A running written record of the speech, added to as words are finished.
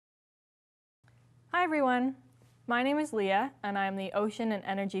Hi everyone, my name is Leah and I'm the Ocean and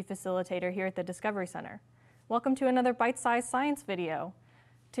Energy Facilitator here at the Discovery Center. Welcome to another bite-sized science video.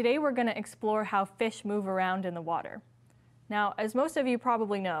 Today we're going to explore how fish move around in the water. Now, as most of you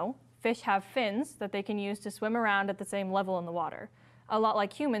probably know, fish have fins that they can use to swim around at the same level in the water, a lot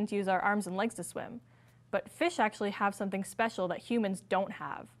like humans use our arms and legs to swim. But fish actually have something special that humans don't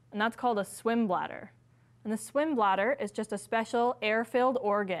have, and that's called a swim bladder. And the swim bladder is just a special air-filled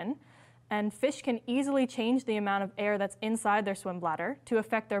organ, and fish can easily change the amount of air that's inside their swim bladder to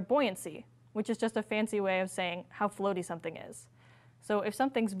affect their buoyancy, which is just a fancy way of saying how floaty something is. So if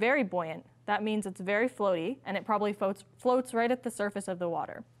something's very buoyant, that means it's very floaty and it probably floats right at the surface of the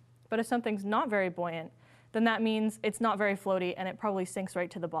water. But if something's not very buoyant, then that means it's not very floaty and it probably sinks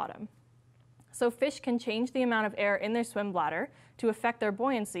right to the bottom. So fish can change the amount of air in their swim bladder to affect their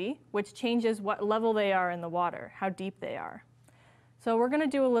buoyancy, which changes what level they are in the water, how deep they are. So we're going to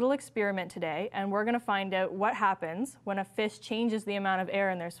do a little experiment today, and we're going to find out what happens when a fish changes the amount of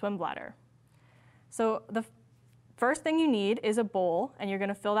air in their swim bladder. So the first thing you need is a bowl, and you're going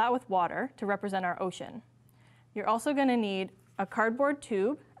to fill that with water to represent our ocean. You're also going to need a cardboard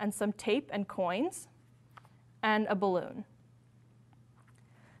tube and some tape and coins and a balloon.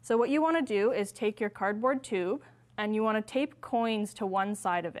 So what you want to do is take your cardboard tube and you want to tape coins to one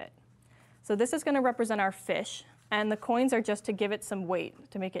side of it. So this is going to represent our fish, and the coins are just to give it some weight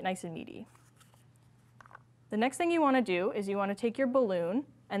to make it nice and meaty. The next thing you want to do is you want to take your balloon,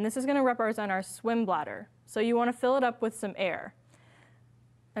 and this is going to represent our swim bladder. So you want to fill it up with some air.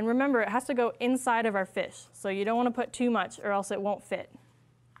 And remember, it has to go inside of our fish, so you don't want to put too much or else it won't fit.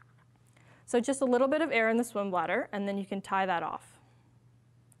 So just a little bit of air in the swim bladder, and then you can tie that off.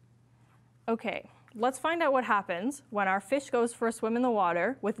 Okay, let's find out what happens when our fish goes for a swim in the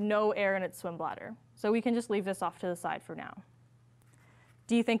water with no air in its swim bladder. So we can just leave this off to the side for now.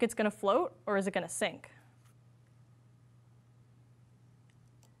 Do you think it's going to float or is it going to sink?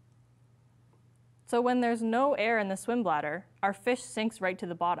 So when there's no air in the swim bladder, our fish sinks right to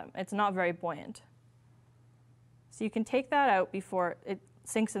the bottom. It's not very buoyant. So you can take that out before it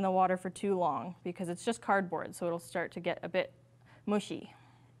sinks in the water for too long, because it's just cardboard, so it'll start to get a bit mushy.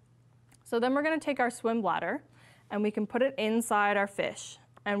 So then we're going to take our swim bladder and we can put it inside our fish,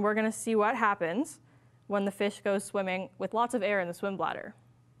 and we're going to see what happens when the fish goes swimming with lots of air in the swim bladder.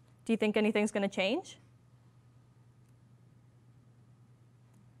 Do you think anything's going to change?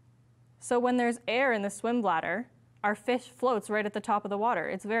 So when there's air in the swim bladder, our fish floats right at the top of the water.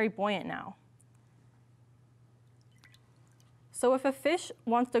 It's very buoyant now. So if a fish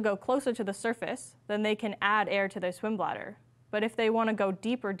wants to go closer to the surface, then they can add air to their swim bladder. But if they want to go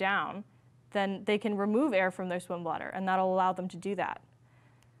deeper down, then they can remove air from their swim bladder, and that'll allow them to do that.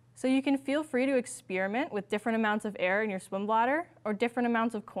 So you can feel free to experiment with different amounts of air in your swim bladder or different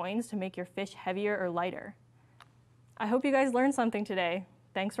amounts of coins to make your fish heavier or lighter. I hope you guys learned something today.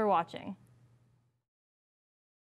 Thanks for watching.